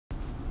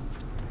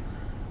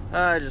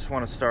I just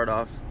want to start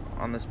off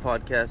on this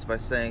podcast by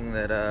saying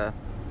that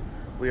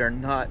we are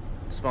not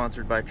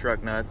sponsored by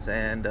Truck Nuts,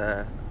 and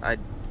I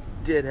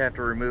did have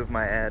to remove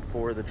my ad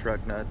for the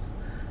Truck Nuts.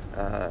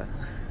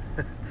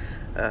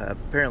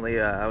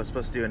 Apparently, I was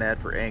supposed to do an ad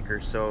for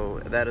Anchor, so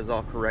that is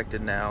all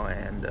corrected now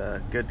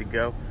and good to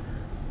go.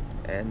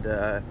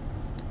 And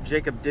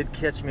Jacob did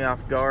catch me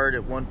off guard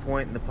at one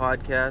point in the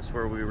podcast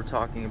where we were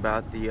talking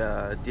about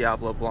the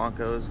Diablo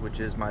Blancos, which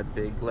is my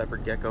big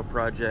leopard gecko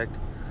project.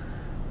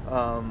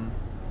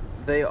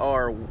 They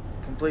are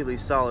completely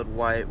solid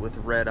white with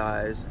red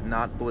eyes,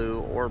 not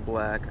blue or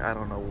black. I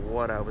don't know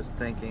what I was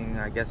thinking.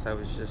 I guess I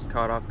was just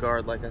caught off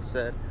guard, like I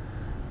said.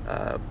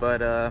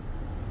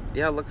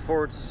 Yeah, look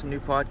forward to some new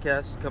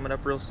podcasts coming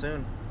up real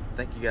soon.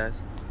 Thank you,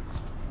 guys.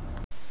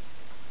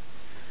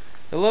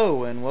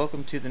 Hello, and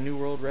welcome to the New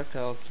World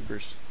Reptile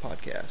Keepers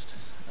podcast.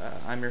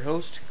 I'm your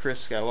host,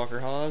 Chris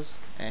Skywalker Hawes,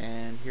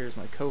 and here's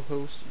my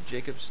co-host,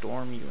 Jacob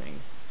Storm Ewing.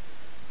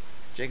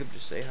 Jacob,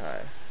 just say hi.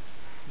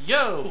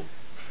 Yo!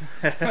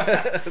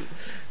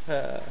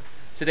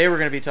 Today we're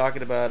going to be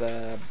talking about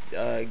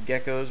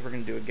geckos. We're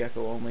going to do a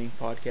gecko-only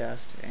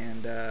podcast,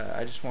 and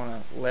I just want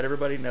to let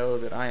everybody know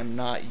that I am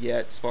not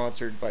yet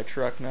sponsored by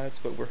Truck Nuts,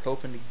 but we're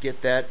hoping to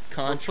get that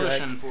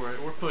contract.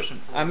 We're pushing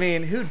for it. I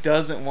mean, who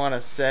doesn't want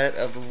a set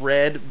of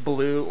red,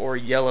 blue, or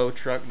yellow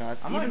Truck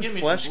Nuts? I'm going to give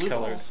me flesh some blue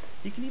colors. balls.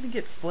 You can even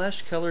get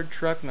flesh-colored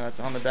Truck Nuts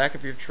on the back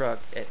of your truck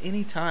at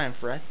any time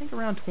for, I think,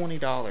 around $20.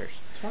 $20?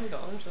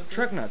 That's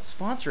Truck Nuts,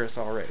 sponsor us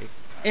already.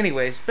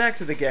 Anyways, back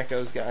to the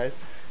geckos, guys.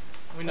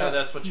 We know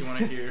that's what you want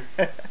to hear.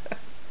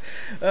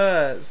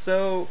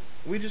 So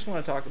we just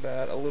want to talk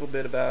about a little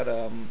bit about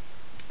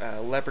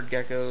leopard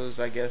geckos,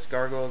 I guess,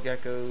 gargoyle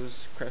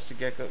geckos, crested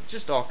geckos,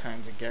 just all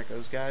kinds of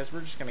geckos, guys.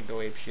 We're just gonna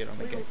go ape shit on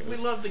the geckos. We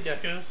love the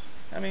geckos.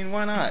 I mean,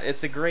 why not?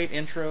 It's a great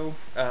intro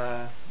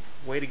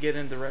way to get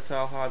into the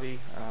reptile hobby.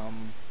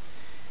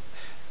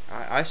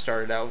 I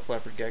started out with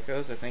leopard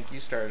geckos. I think you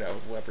started out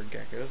with leopard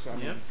geckos.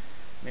 Yep.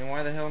 I mean,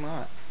 why the hell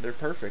not? They're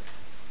perfect.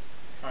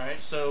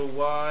 Alright, so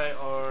why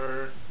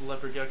are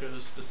leopard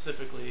geckos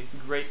specifically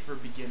great for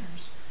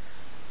beginners?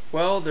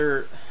 Well,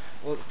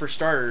 for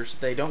starters,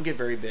 they don't get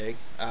very big.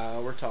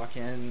 We're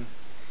talking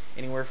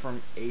anywhere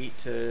from 8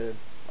 to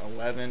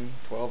 11,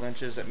 12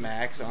 inches at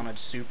max on a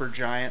super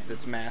giant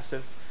that's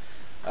massive.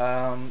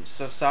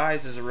 So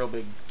size is a real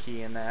big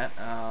key in that.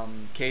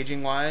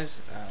 Caging wise,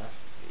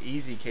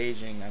 easy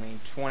caging. I mean,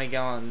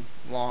 20-gallon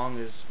long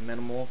is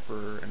minimal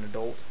for an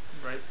adult.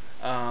 Right.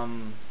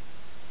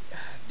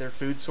 Their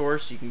food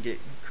source, you can get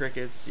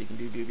crickets, you can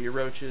do dubia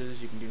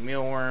roaches, you can do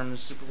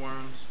mealworms,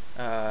 Superworms.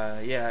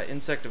 Yeah,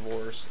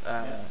 insectivores.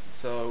 Yeah.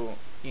 So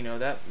you know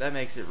that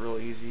makes it real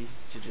easy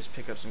to just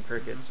pick up some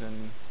crickets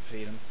and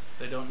feed them.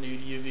 They don't need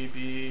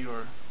UVB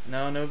or...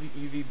 No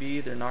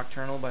UVB. They're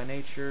nocturnal by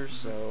nature,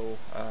 so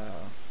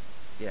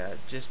yeah,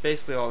 just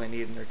basically all they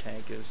need in their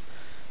tank is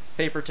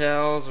paper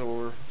towels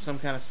or some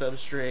kind of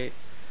substrate,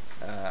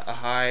 a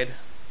hide,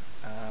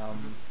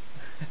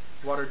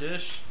 water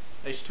dish.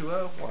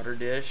 H2O. Water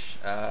dish.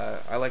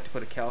 I like to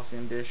put a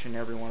calcium dish in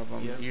every one of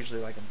them, Yep. usually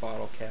like a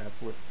bottle cap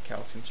with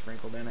calcium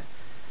sprinkled in it.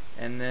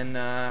 And then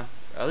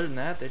other than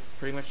that, they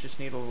pretty much just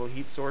need a little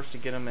heat source to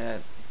get them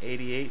at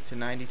 88 to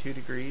 92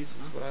 degrees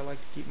is what I like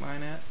to keep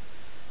mine at.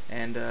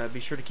 And be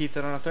sure to keep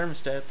that on a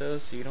thermostat though,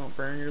 so you don't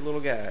burn your little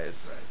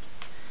guys.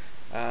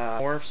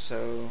 Right. Morph,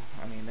 so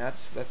I mean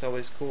that's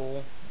always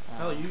cool.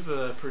 Hell, you've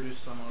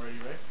produced some already,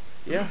 right?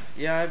 Yeah.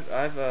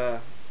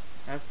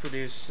 I've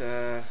produced.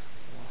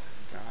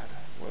 God,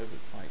 what is it,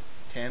 like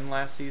 10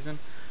 last season?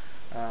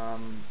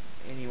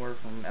 Anywhere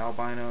from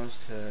albinos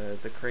to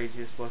the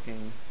craziest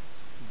looking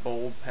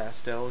bold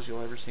pastels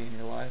you'll ever see in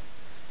your life.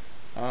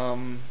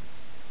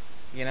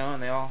 You know,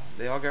 and they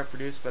all got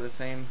produced by the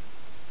same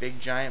big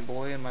giant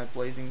boy and my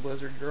blazing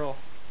blizzard girl.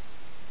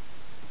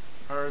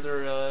 Are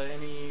there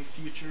any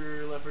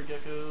future leopard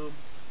gecko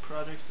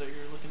projects that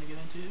you're looking to get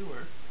into,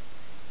 or?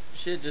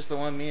 Shit, just the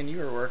one me and you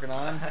were working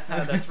on.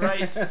 That's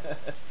right.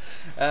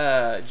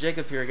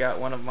 Jacob here got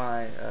one of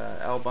my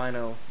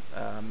albino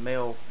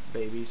male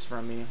babies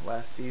from me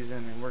last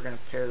season, and we're going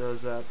to pair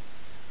those up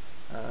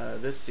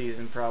this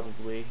season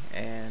probably,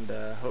 and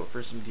hope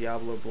for some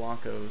Diablo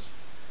Blancos,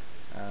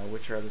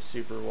 which are the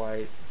super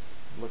white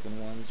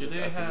looking ones Do with they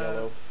the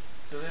yellow.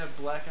 have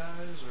black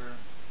eyes,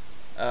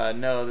 or?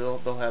 No,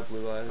 they'll have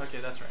blue eyes. Okay,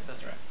 that's right.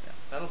 Yeah.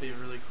 That'll be a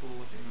really cool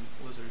looking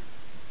lizard.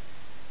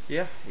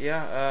 Yeah,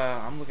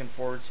 I'm looking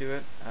forward to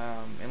it.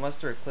 Unless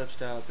they're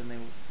eclipsed out, then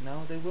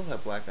they will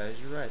have black eyes.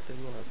 You're right, they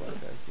will have black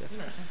eyes. Yeah.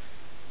 Interesting.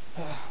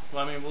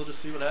 Well, I mean, we'll just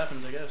see what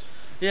happens, I guess.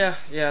 Yeah.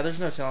 There's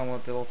no telling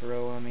what they'll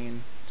throw. I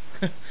mean,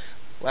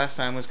 last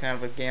time was kind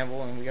of a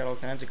gamble, and we got all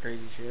kinds of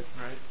crazy shit.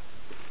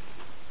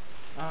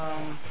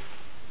 Right.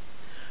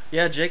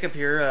 Yeah, Jacob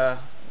here. Well,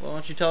 why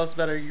don't you tell us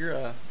about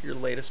your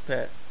latest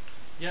pet?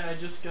 Yeah, I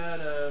just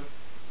got I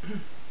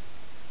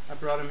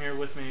brought him here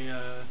with me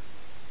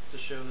to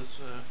show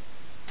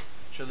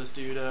this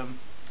dude.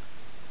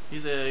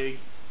 He's a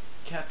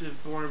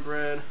captive born and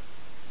bred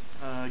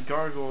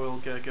gargoyle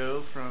gecko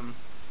from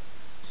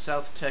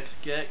South Tex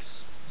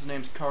Gex. His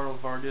name's Carl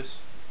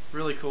Vargas.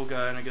 Really cool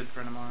guy and a good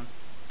friend of mine.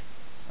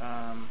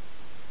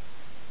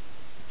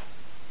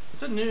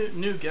 It's a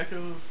new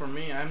gecko for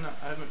me. I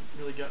haven't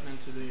really gotten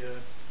into the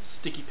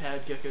sticky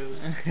pad geckos.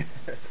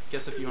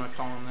 Guess if you want to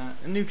call them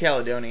that. New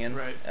Caledonian.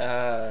 Right.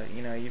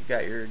 You know, you've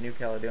got your New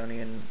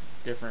Caledonian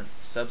different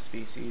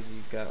subspecies.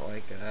 You've got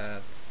like,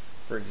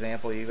 for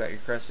example, you've got your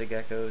crested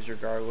geckos, your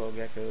gargoyle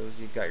geckos.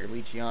 You've got your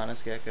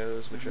Leachianus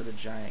geckos, which are the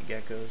giant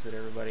geckos that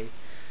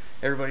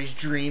everybody's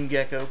dream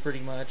gecko, pretty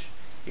much.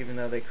 Even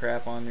though they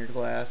crap on your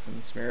glass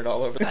and smear it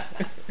all over.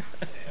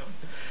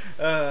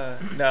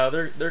 Damn. No,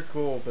 they're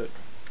cool, but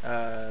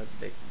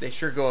they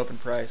sure go up in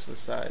price with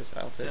size.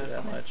 I'll tell you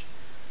that much.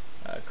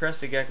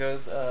 Crested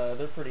geckos,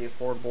 they're pretty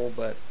affordable,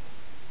 but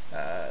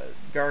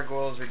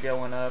gargoyles are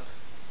going up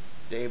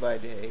day by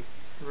day.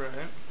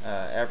 Right.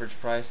 Average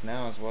price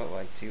now is what,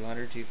 like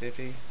 $200,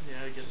 $250?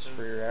 Yeah, I guess just so.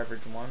 for your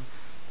average one.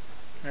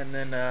 And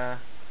then, yeah,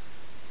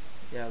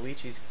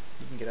 leechies,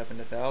 you can get up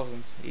into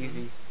thousands,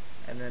 easy.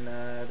 And then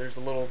there's a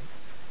little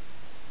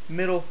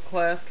middle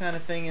class kind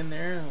of thing in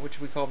there, which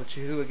we call the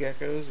Chihuahua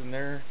geckos, and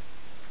they're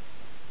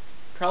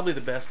probably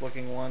the best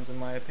looking ones in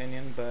my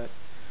opinion, but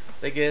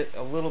they get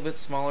a little bit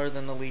smaller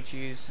than the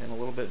leechies and a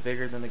little bit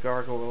bigger than the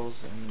gargoyles,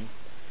 and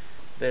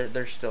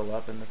they're still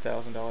up in the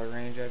 $1,000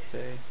 range, I'd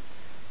say.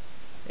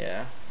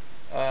 Yeah.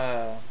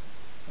 Why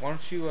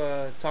don't you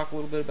talk a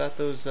little bit about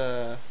those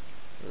Europlatus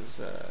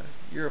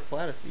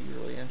that you're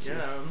really into?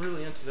 Yeah, I'm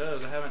really into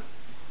those. I haven't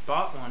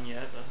bought one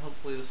yet, but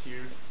hopefully this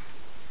year.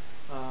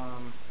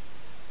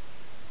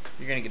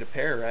 You're gonna get a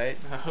pair, right?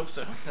 I hope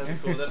so.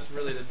 That'd be cool. That's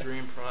really the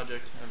dream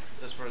project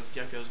as far as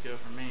geckos go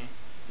for me.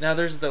 Now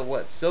there's the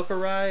what,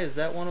 Silkerai? Is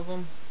that one of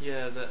them?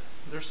 Yeah,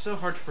 they're so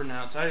hard to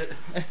pronounce. The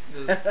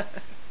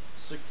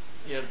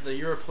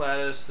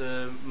Europlatus,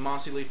 the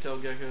mossy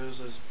leaf-tailed geckos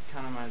is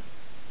kind of my.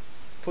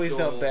 Please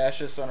goal. don't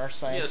bash us on our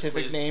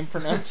scientific name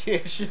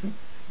pronunciation.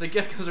 The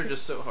geckos are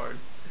just so hard.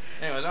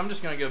 Anyways, I'm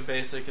just gonna go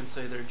basic and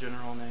say their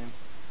general name,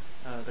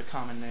 the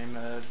common name,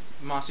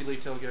 mossy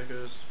leaf-tailed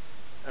geckos.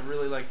 I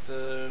really like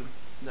the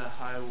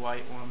high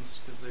white ones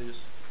because they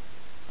just,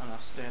 I don't know,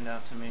 stand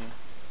out to me.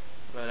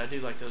 But I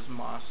do like those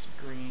moss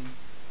green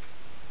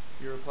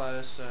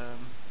Europlatus.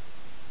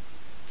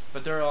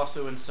 But they're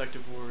also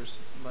insectivores,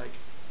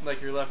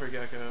 like your leopard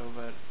gecko,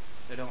 but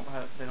they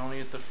don't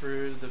eat the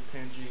fruit, the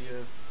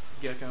Pangea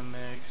gecko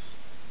mix,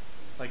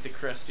 like the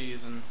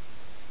cresties and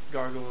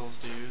gargoyles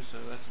do. So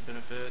that's a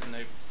benefit, and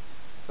they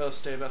both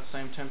stay about the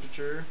same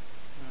temperature.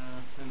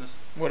 In this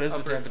what is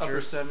the temperature?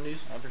 Upper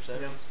 70s. Upper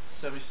 70s. Yeah,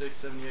 76,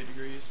 78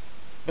 degrees.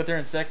 But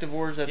they're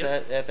insectivores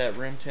at that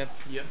room temp.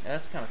 Yep. Yeah,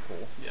 that's kind of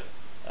cool. Yep.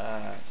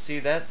 See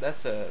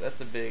that's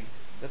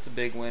a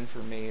big win for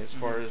me as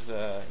far as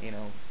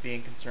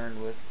being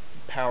concerned with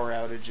power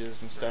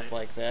outages and stuff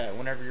like that.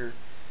 Whenever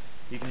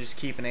you can just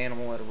keep an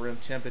animal at a room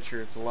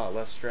temperature, it's a lot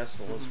less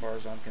stressful as far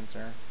as I'm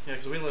concerned. Yeah,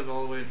 because we live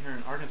all the way in here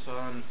in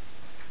Arkansas, and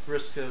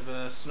risk of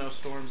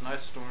snowstorms and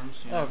ice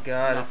storms. You know, oh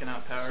God! knocking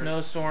out powers.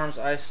 Snowstorms,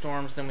 ice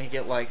storms. Then we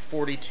get like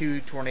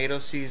 42 tornado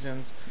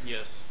seasons.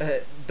 Yes.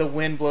 The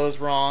wind blows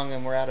wrong,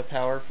 and we're out of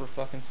power for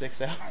fucking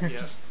 6 hours.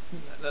 Yeah,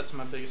 that's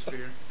my biggest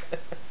fear.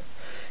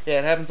 Yeah,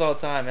 it happens all the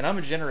time, and I'm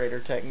a generator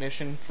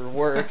technician for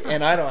work,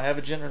 and I don't have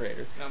a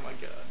generator. Oh my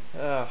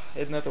God.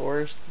 Isn't that the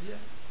worst? Yeah.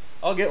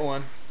 I'll get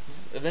one.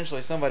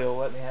 Eventually, somebody will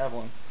let me have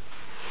one.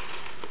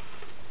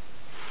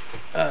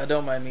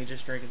 Don't mind me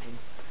just drinking some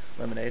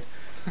lemonade.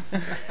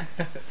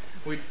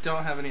 We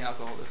don't have any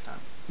alcohol this time.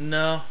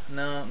 No.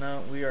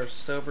 We are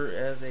sober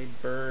as a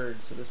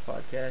bird, so this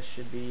podcast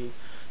should be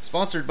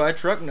sponsored by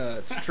Truck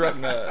Nuts. Truck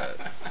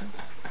Nuts.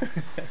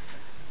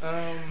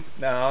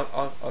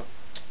 No,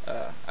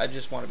 I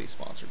just want to be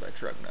sponsored by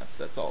Truck Nuts.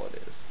 That's all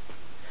it is.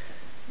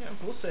 Yeah,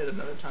 we'll say it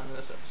another time in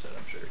this episode,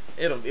 I'm sure.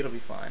 It'll be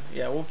fine.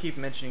 Yeah, we'll keep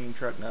mentioning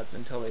Truck Nuts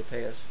until they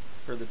pay us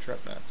for the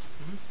Truck Nuts.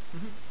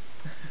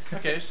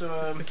 Okay,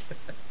 so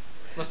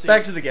let's see.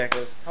 Back to the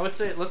geckos. I would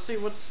say let's see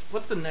what's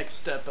the next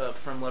step up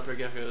from leopard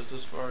geckos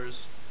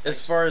as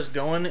far as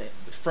going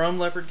from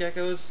leopard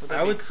geckos.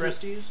 I would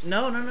cresties.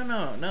 No.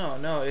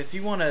 If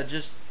you want to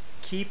just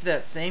keep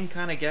that same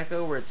kind of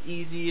gecko where it's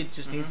easy, it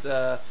just needs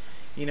low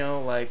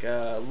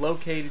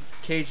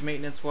cage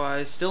maintenance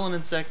wise, still an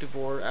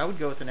insectivore, I would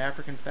go with an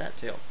African fat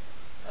tail.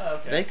 Oh,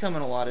 okay. They come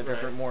in a lot of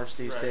different morphs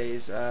these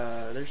days.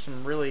 There's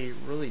some really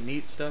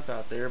neat stuff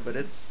out there, but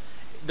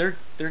they're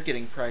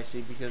getting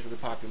pricey because of the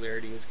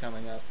popularity is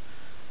coming up.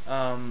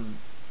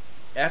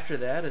 After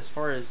that, as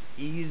far as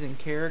ease and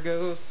care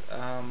goes,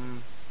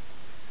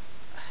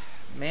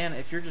 man,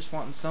 if you're just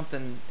wanting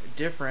something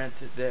different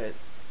that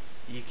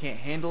you can't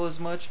handle as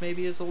much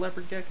maybe as a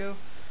leopard gecko,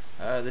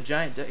 the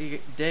giant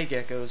day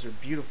geckos are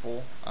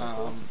beautiful.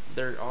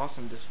 They're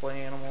awesome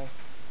display animals.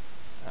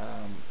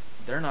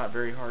 They're not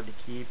very hard to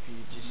keep.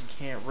 You just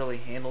can't really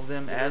handle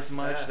them as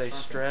much.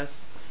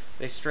 Fast,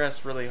 They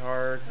stress really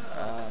hard.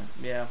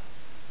 Yeah,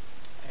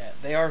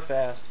 they are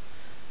fast.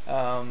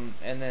 And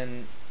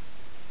then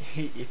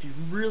if you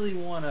really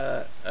want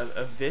a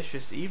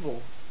vicious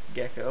evil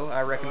gecko,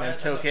 I recommend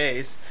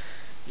Tokays.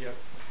 Yep.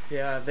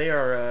 Yeah, they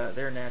are.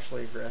 They're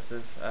naturally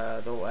aggressive.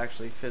 They'll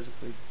actually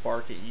physically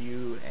bark at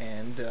you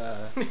and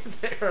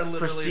They are literally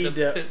proceed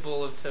the to pit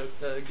bull of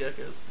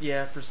geckos.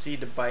 yeah proceed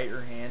to bite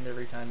your hand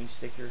every time you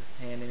stick your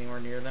hand anywhere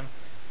near them.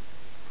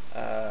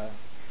 Uh,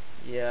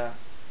 yeah,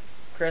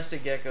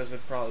 crested geckos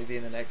would probably be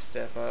the next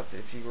step up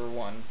if you were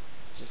one,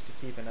 just to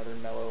keep another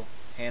mellow,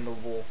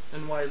 handleable.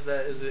 And why is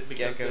that? Is it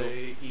because Gecko.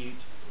 they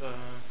eat,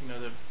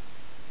 the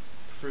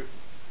fruit?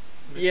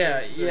 Mixes? Yeah,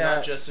 They're yeah.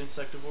 not just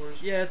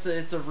insectivores. Yeah,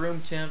 it's a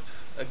room temp.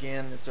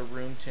 Again, it's a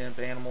room temp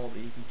animal that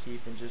you can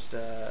keep in just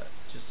a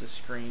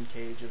screen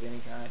cage of any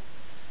kind,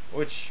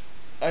 which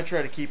I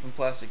try to keep in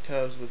plastic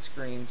tubs with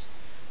screens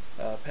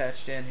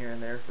patched in here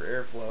and there for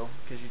airflow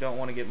because you don't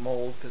want to get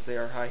mold because they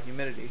are high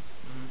humidity.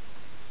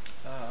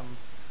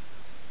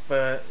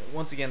 But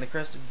once again, the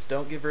cresteds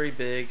don't get very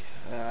big.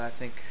 I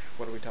think,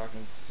 what are we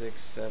talking,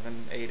 6,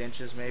 7, 8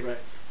 inches maybe Right.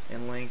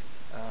 in length.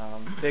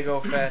 Big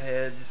old fat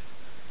heads,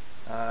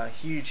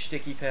 huge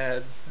sticky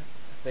pads.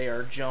 They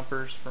are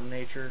jumpers from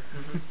nature.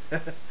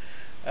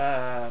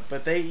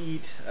 But they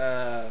eat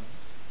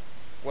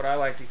what I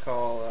like to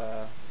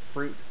call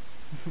fruit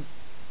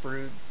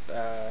fruit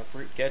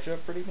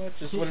ketchup, pretty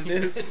much is what it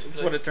is.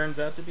 It's what it turns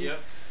out to be.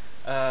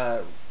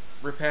 Yep.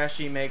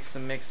 Repashy makes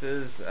some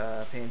mixes.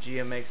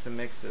 Pangea makes some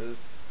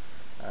mixes.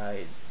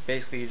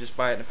 Basically, you just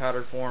buy it in a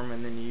powdered form,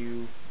 and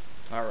then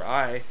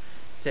I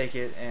take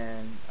it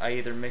and I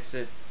either mix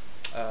it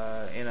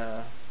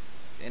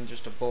in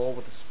just a bowl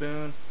with a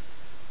spoon,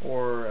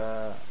 or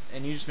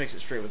and you just mix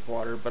it straight with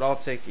water. But I'll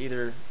take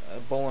either a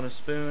bowl and a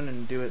spoon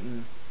and do it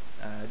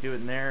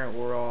in there,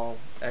 or I'll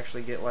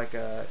actually get like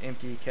a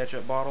empty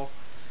ketchup bottle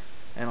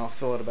and I'll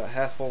fill it about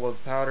half full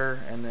of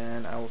powder, and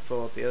then I will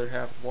fill up the other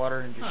half with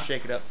water and just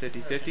shake it up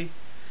 50-50.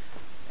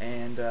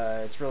 And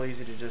it's real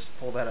easy to just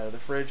pull that out of the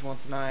fridge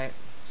once a night,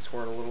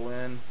 squirt a little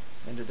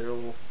into their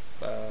little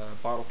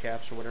bottle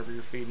caps or whatever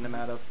you're feeding them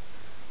out of,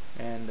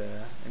 and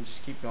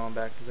just keep going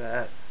back to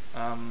that.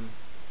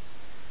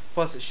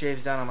 Plus, it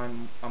shaves down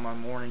on my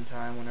morning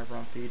time whenever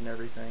I'm feeding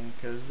everything,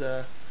 because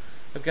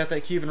I've got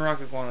that Cuban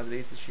rocket guana that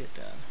eats the shit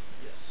down.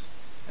 Yes.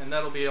 And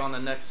that'll be on the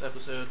next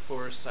episode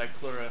for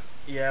Cyclura.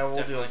 Yeah, we'll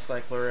Definitely. do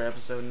a Cyclura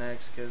episode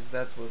next, because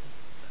that's what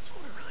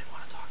we really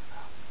want to talk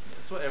about.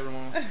 That's what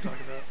everyone wants to talk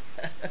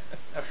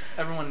about.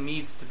 Everyone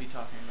needs to be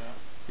talking about.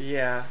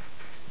 Yeah.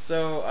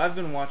 So I've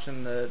been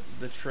watching the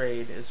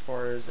trade as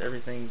far as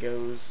everything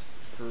goes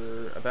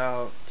for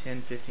about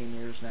 10-15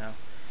 years now.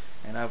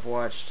 And I've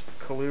watched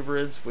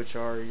colubrids, which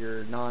are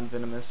your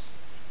non-venomous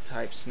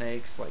type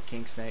snakes, like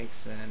king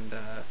snakes and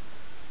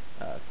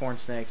corn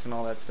snakes and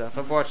all that stuff.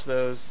 I've watched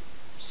those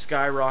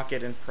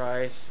skyrocket in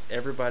price.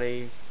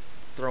 Everybody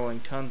throwing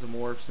tons of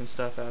morphs and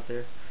stuff out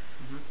there.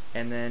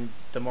 And then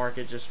the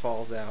market just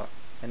falls out.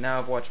 And now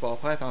I've watched ball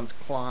pythons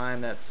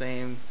climb that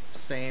same,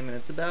 and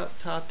it's about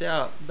topped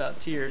out, about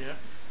tiered. Yeah.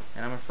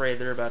 And I'm afraid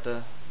their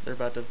bottom's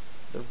about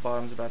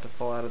to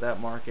fall out of that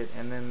market.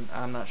 And then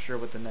I'm not sure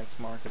what the next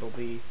market will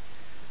be.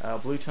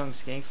 Blue tongue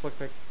skinks look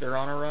like they're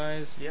on a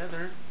rise. Yeah,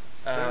 there's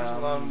a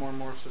lot more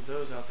morphs of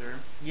those out there.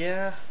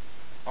 Yeah,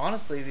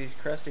 honestly, these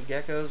crested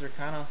geckos are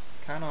kind of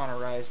on a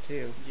rise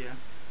too. Yeah.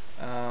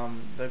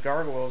 The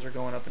gargoyles are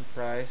going up in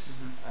price.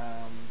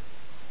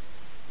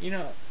 You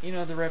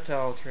know, the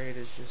reptile trade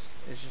is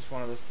just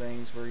one of those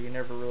things where you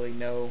never really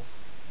know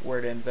where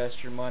to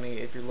invest your money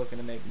if you're looking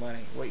to make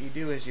money. What you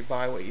do is you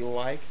buy what you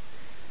like,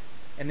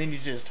 and then you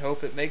just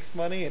hope it makes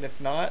money, and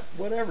if not,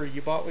 whatever,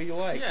 you bought what you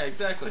like. Yeah,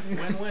 exactly.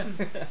 Win-win.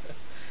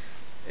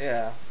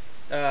 Yeah.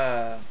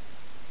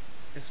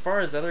 As far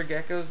as other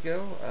geckos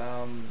go,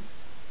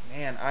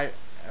 man, I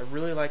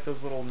really like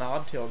those little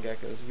knobtail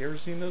geckos. Have you ever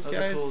seen those Those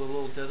guys? are cool, the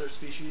little desert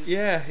species.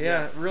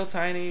 Yeah, real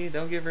tiny,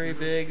 don't get very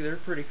big. They're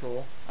pretty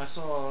cool. I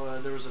saw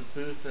there was a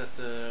booth at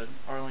the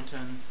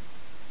Arlington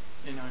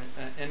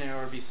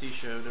NARBC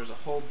show. There's a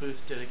whole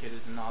booth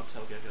dedicated to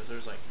knobtail geckos.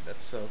 There's like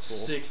That's so cool.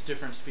 6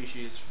 different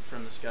species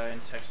from the sky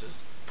in Texas.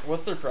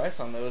 What's their price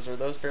on those? Are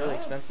those fairly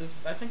expensive?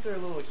 I think they're a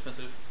little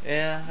expensive.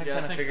 Yeah, I Yeah,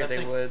 kind of figured they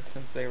think- would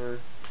since they were.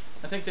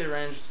 I think they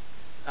ranged.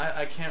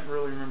 I can't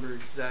really remember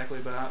exactly,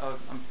 but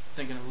I'm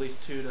thinking at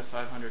least $200 to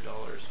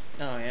 $500.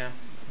 Oh yeah,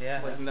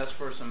 yeah. And that's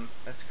for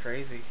that's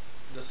crazy.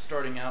 just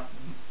starting out.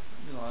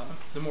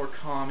 The more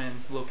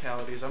common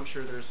localities. I'm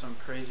sure there's some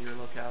crazier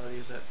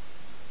localities that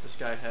this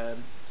guy had.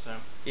 So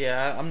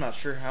Yeah, I'm not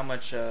sure how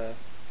much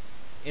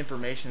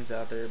information's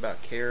out there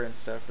about care and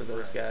stuff for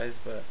those Right. guys,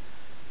 but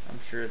I'm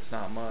sure it's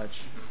not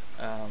much.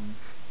 And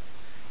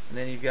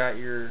then you've got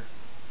your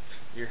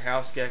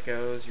house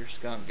geckos, your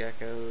skunk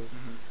geckos,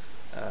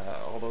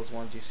 all those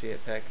ones you see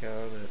at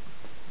Petco. That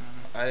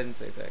I didn't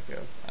say Petco.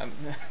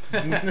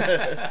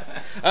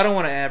 I don't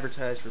want to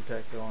advertise for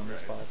Petco on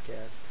this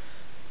podcast.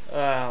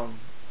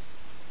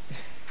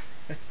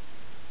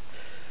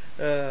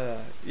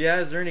 Yeah,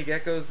 is there any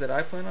geckos that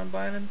I plan on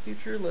buying in the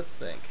future? Let's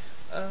think.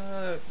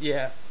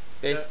 Yeah,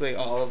 basically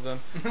all of them.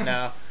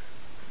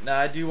 No,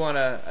 I do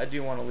wanna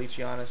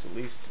Leachianus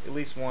at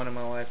least one in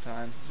my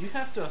lifetime. You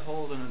have to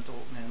hold an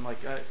adult, man. Like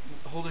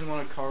holding one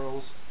of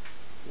Carl's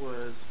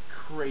was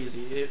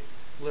crazy. It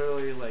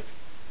literally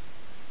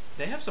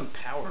They have some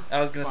power.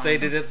 I was gonna say,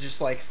 behind did them. it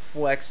just like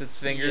flex its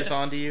fingers Yes.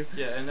 onto you?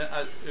 Yeah, and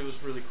it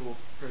was really cool.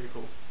 Very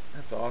cool.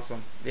 That's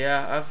awesome.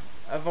 Yeah,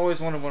 I've always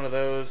wanted one of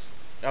those.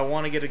 I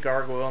want to get a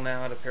gargoyle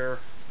now to pair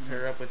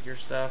up with your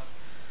stuff.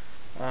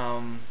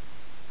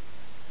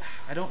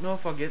 I don't know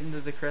if I'll get into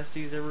the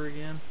Cresties ever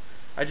again.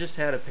 I just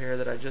had a pair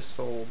that I just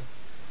sold,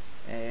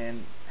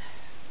 and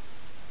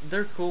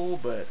they're cool,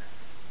 but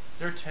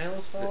Their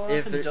tails fall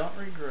If off they're- and don't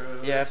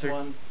regrow. yeah, That's if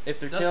one. their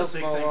That's tails the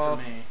big fall thing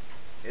off, for me.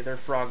 they're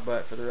frog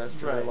butt for the rest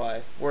of their Right.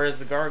 life. Whereas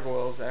the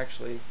gargoyles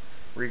actually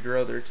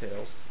regrow their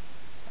tails.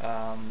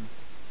 Yeah,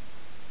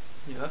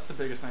 that's the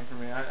biggest thing for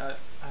me. I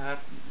have,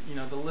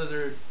 the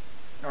lizard,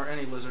 or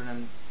any lizard,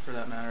 and for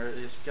that matter,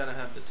 it's got to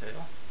have the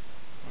tail,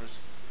 or it's,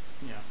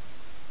 I don't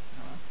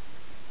know.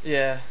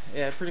 Yeah,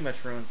 it pretty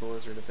much ruins the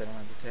lizard if they don't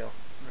have the tail.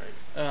 Right.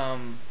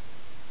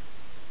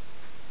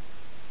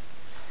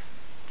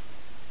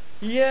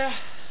 Yeah.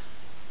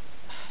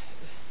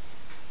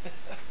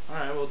 All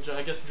right. Well,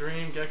 I guess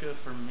dream gecko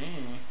for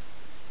me.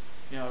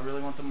 I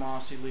really want the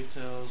mossy leaf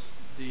tails,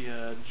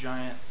 the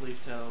giant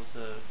leaf tails.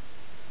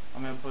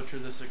 I'm gonna butcher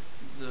this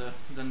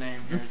the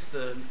name here. It's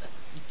the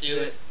Do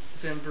it.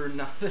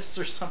 Fimburnatus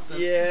or something.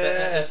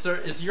 Yeah. It's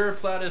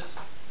Europlatus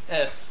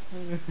F.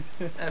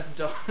 F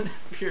dot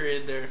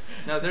period there.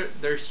 Now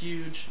they're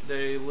huge.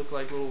 They look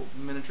like little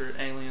miniature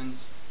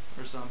aliens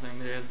or something.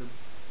 They have the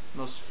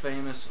most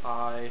famous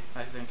eye,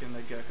 I think, in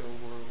the gecko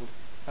world.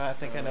 I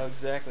think I know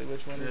exactly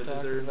which one you're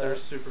talking about. They're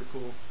super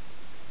cool.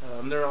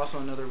 They're also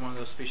another one of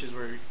those species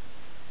where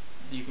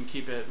you can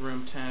keep at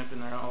room temp,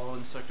 and they're all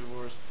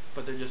insectivores,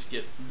 but they just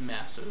get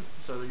massive.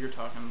 So you're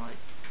talking like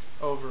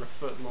over a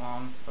foot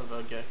long of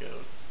a gecko,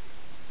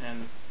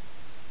 and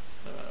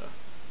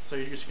so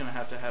you're just gonna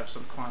have to have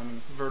some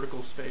climbing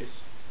vertical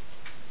space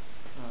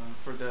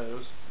for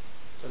those.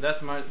 So that's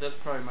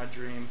probably my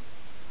dream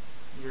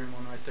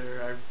one right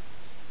there.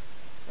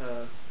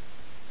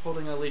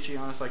 Holding a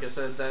Leachianus, like I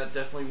said, that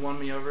definitely won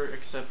me over.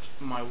 Except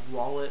my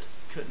wallet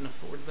couldn't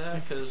afford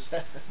that because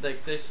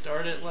they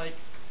start at like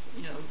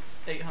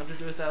 $800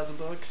 to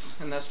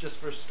 $1,000, and that's just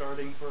for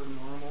starting for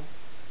normal.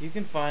 You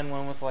can find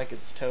one with like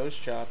its toes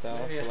chopped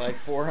off Yeah. for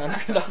like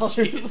 $400.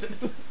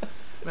 Jesus.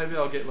 Maybe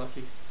I'll get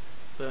lucky.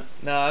 But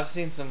No, I've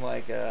seen some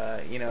like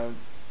birth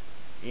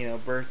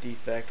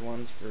defect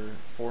ones for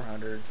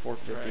 $400,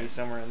 $450, Right.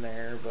 somewhere in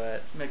there.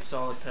 But make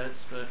solid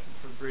pets, but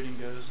for breeding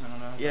goes, I don't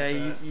know. yeah,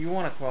 about you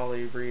want a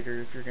quality breeder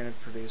if you're going to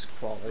produce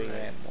quality Right.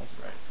 animals,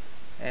 that. Right.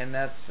 and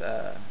that's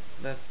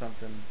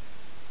something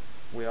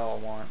we all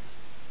want.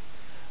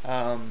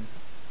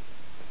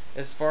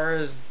 As far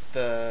as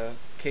the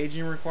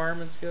caging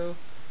requirements go,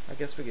 I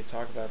guess we could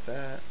talk about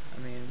that. I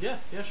mean, Yeah,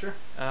 sure.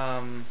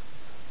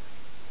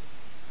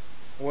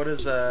 what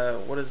is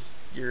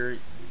your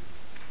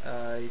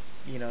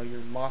your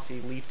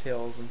mossy leaf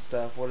tails and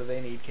stuff? What do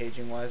they need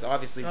caging wise?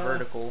 Obviously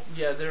vertical,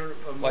 Yeah, they're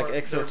like more,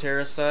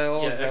 Exoterra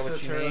style. Yeah, Is that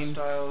what you Exoterra mean?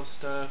 style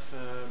stuff.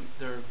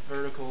 They're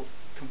vertical,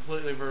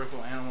 completely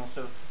vertical animals,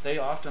 so they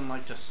often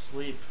like to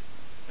sleep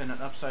in an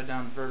upside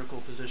down vertical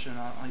position,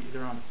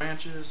 either on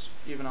branches,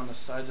 even on the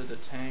sides of the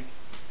tank.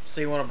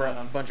 So you want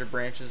a bunch of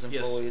branches and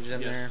Yes, foliage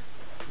in yes. there.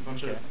 A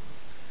bunch of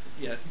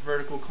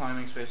vertical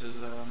climbing spaces,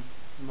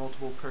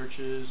 multiple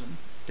perches, and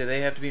Do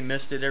they have to be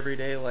misted every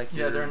day? Like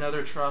they're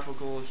another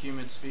tropical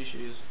humid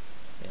species.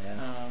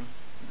 Yeah.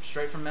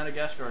 Straight from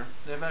Madagascar.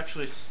 They've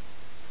actually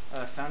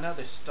found out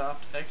they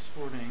stopped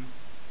exporting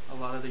a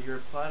lot of the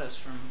Europlatus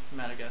from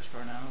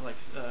Madagascar now. Like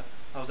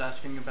I was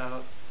asking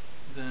about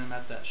them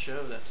at that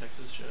show, that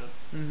Texas show,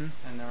 Mm-hmm.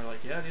 and they were like,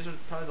 "Yeah, these are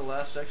probably the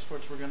last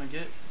exports we're gonna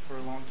get for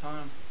a long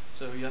time.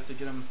 So you have to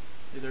get them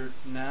either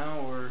now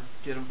or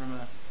get them from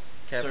a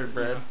Captive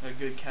bred. a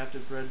good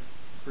captive bred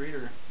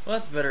breeder." Well,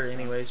 that's better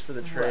anyways for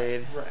the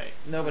trade. Right.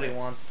 Nobody right.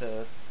 wants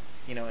to,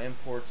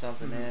 import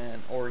something Mhm.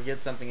 in or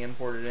get something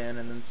imported in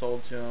and then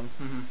sold to them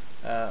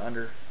Mm-hmm.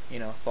 under,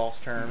 false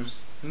terms.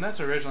 And that's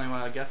originally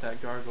why I got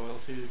that gargoyle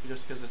too,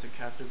 just because it's a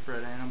captive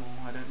bred animal.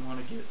 I didn't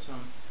want to get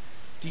some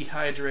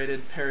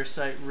dehydrated,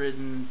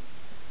 parasite-ridden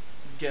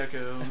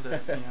gecko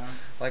that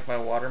Like my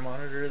water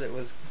monitor that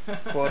was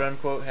quote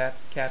unquote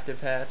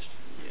captive hatched.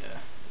 Yeah.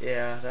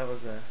 Yeah, that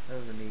was a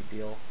neat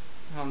deal.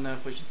 I don't know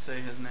if we should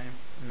say his name.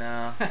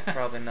 No,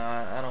 probably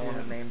not. I don't want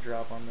Yeah. to name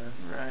drop on this.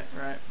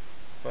 Right.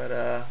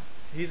 But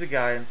he's a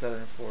guy in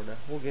Southern Florida.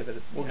 We'll give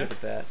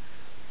it that.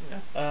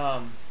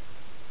 Yeah.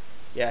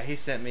 Yeah, he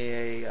sent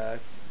me a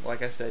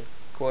like I said,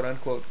 quote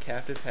unquote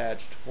captive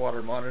hatched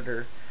water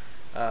monitor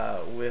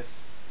with,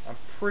 I'm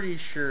pretty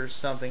sure,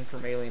 something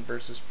from Alien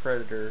vs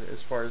Predator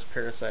as far as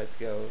parasites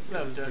go.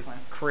 No, It was definitely.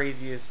 the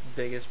craziest,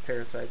 biggest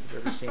parasites I've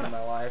ever seen in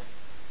my life.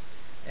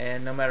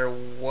 And no matter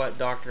what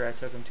doctor I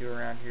took him to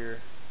around here,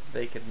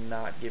 they could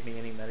not give me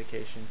any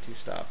medication to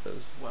stop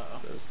those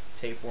Wow.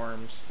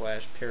 tapeworms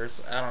 /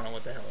 parasites. I don't know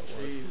what the hell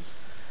it was.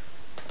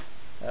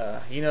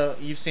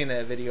 Jeez. You've seen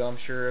that video, I'm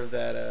sure, of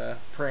that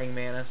praying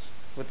mantis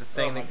with the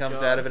thing Oh my that comes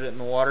God. out of it in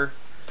the water.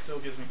 Still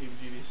gives me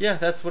heebie-jeebies. Yeah,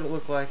 that's what it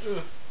looked like.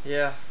 Ugh.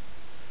 Yeah.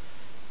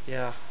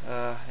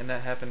 And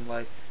that happened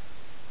like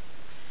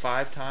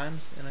 5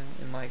 times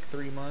in like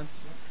 3 months.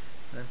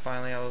 And then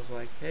finally, I was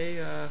like,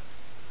 "Hey,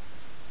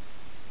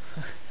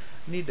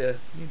 need to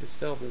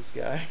sell this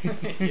guy."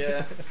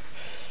 Yeah.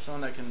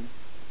 Someone that can.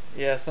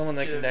 Yeah, someone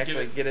that Give- can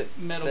actually give it get it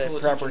medical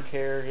that proper attention.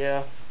 care.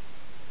 Yeah,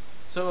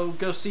 So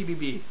go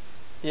CBB.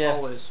 yeah,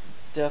 Always.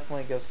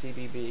 definitely go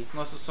CBB.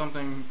 Unless it's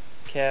something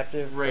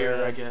Captive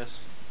rare, uh, I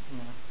guess. You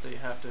know, they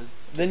have to. get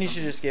Then you should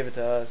something. just give it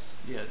to us.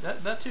 Yeah,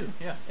 that too.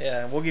 Yeah.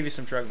 Yeah, we'll give you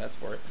some truck nuts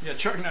for it. Yeah,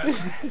 truck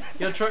nuts.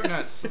 Yeah, truck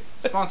nuts.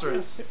 Sponsor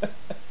us.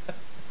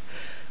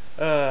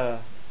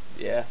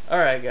 Yeah. All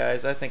right,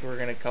 guys. I think we're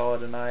gonna call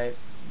it a night.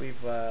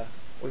 We've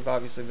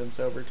obviously been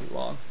sober too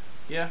long.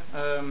 Yeah.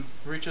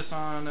 Reach us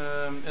on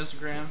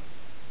Instagram,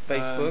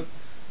 Facebook,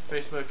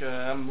 Facebook.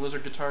 I'm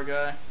Lizard Guitar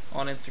Guy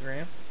on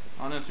Instagram,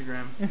 on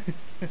Instagram.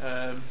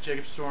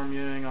 Jacob Storm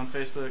Ewing on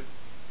Facebook.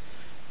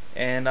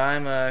 and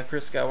I'm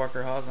Chris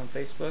Skywalker Hawes on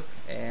Facebook,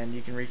 and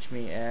you can reach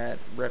me at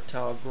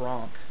Reptile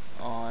Gronk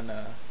on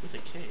With a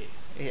K.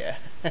 yeah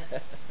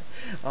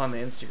on the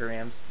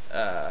Instagrams.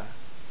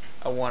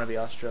 I want to be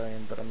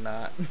Australian, but I'm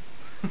not.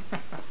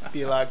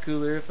 Be a lot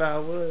cooler if I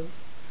was.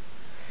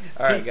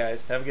 All right, Peace.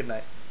 guys. Have a good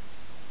night.